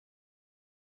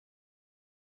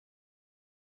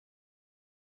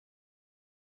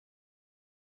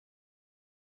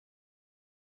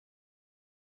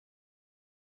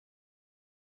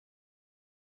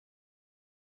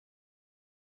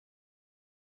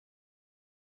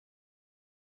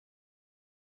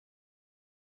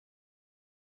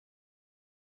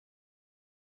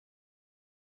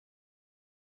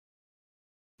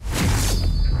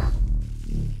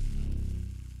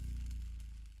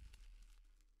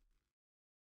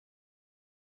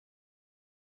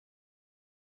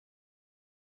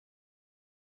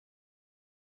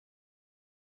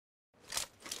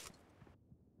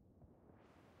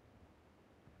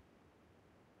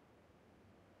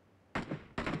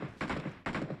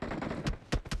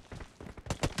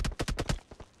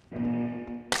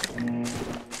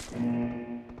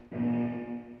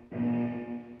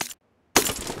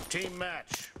Team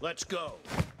match. Let's go.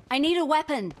 I need a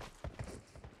weapon.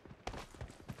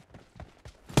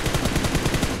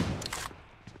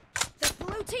 The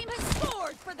blue team has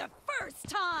scored for the first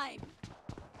time.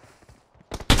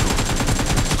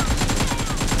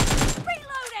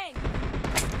 Reloading.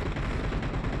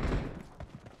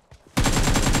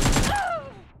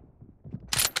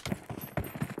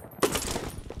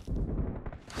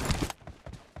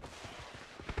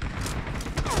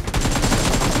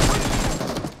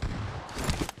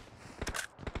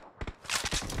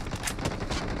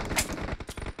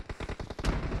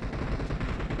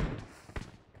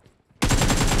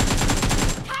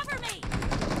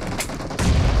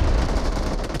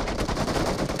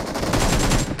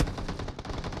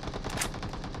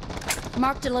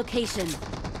 Marked a location.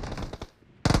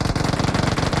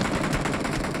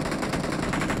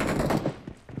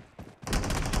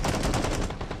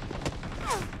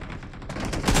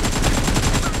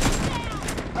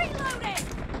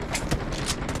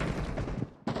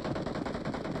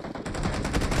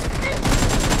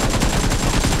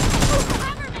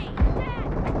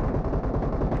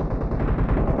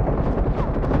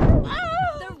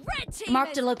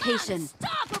 Marked a location.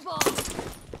 Unstoppable.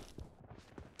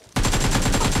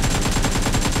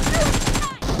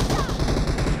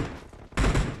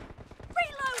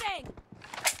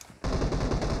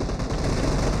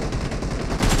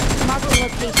 Marked a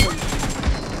location.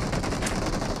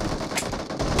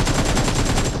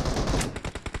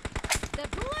 The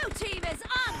blue team is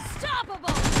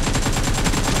unstoppable.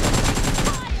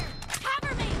 Fire!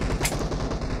 Cover me!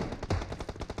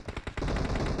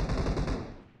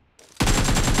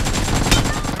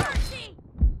 No mercy!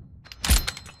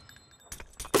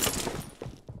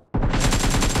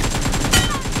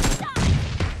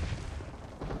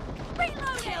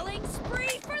 Reloading! Killing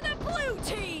spree for the blue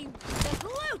team! The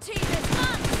blue team is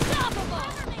unstoppable!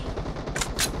 Cover me!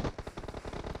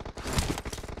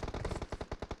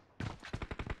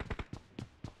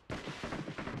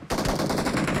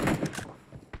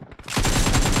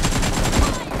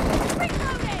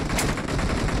 Reloading!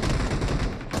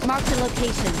 Marked a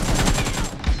location.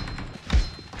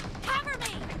 Cover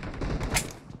me!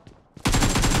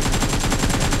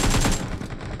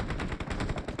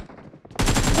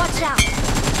 Watch out!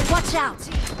 Watch out!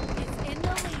 Team is in the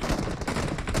lead.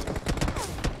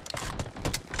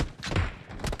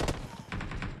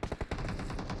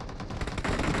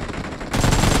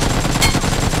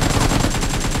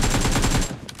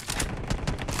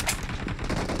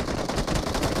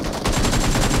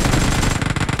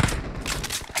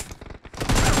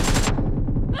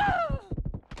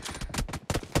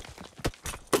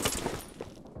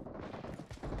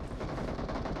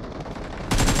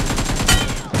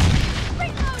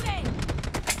 Reloading!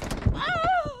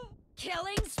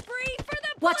 Killing spree for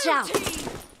the blue Watch out. team!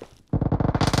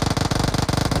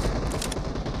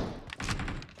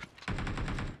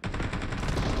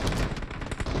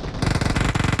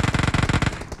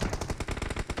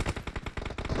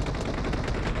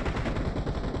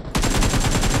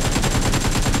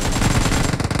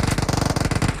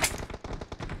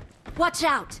 Watch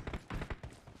out!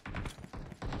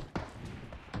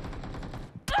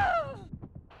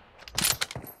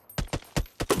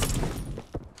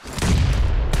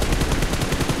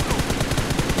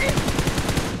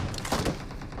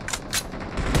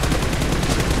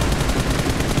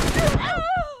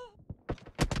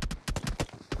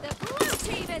 The blue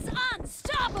team is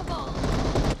unstoppable!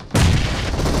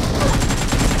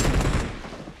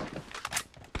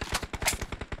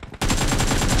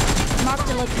 Marked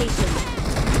a location.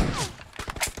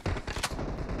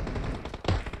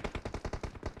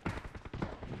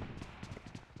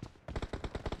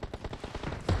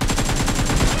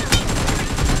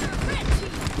 Red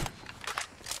team!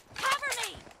 Cover me!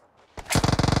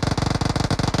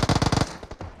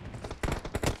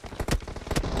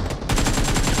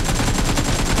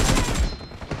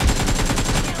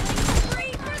 Killing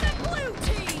spree for the blue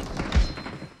team!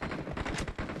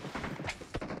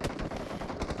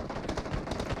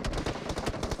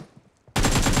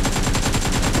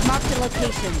 Marked a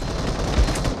location.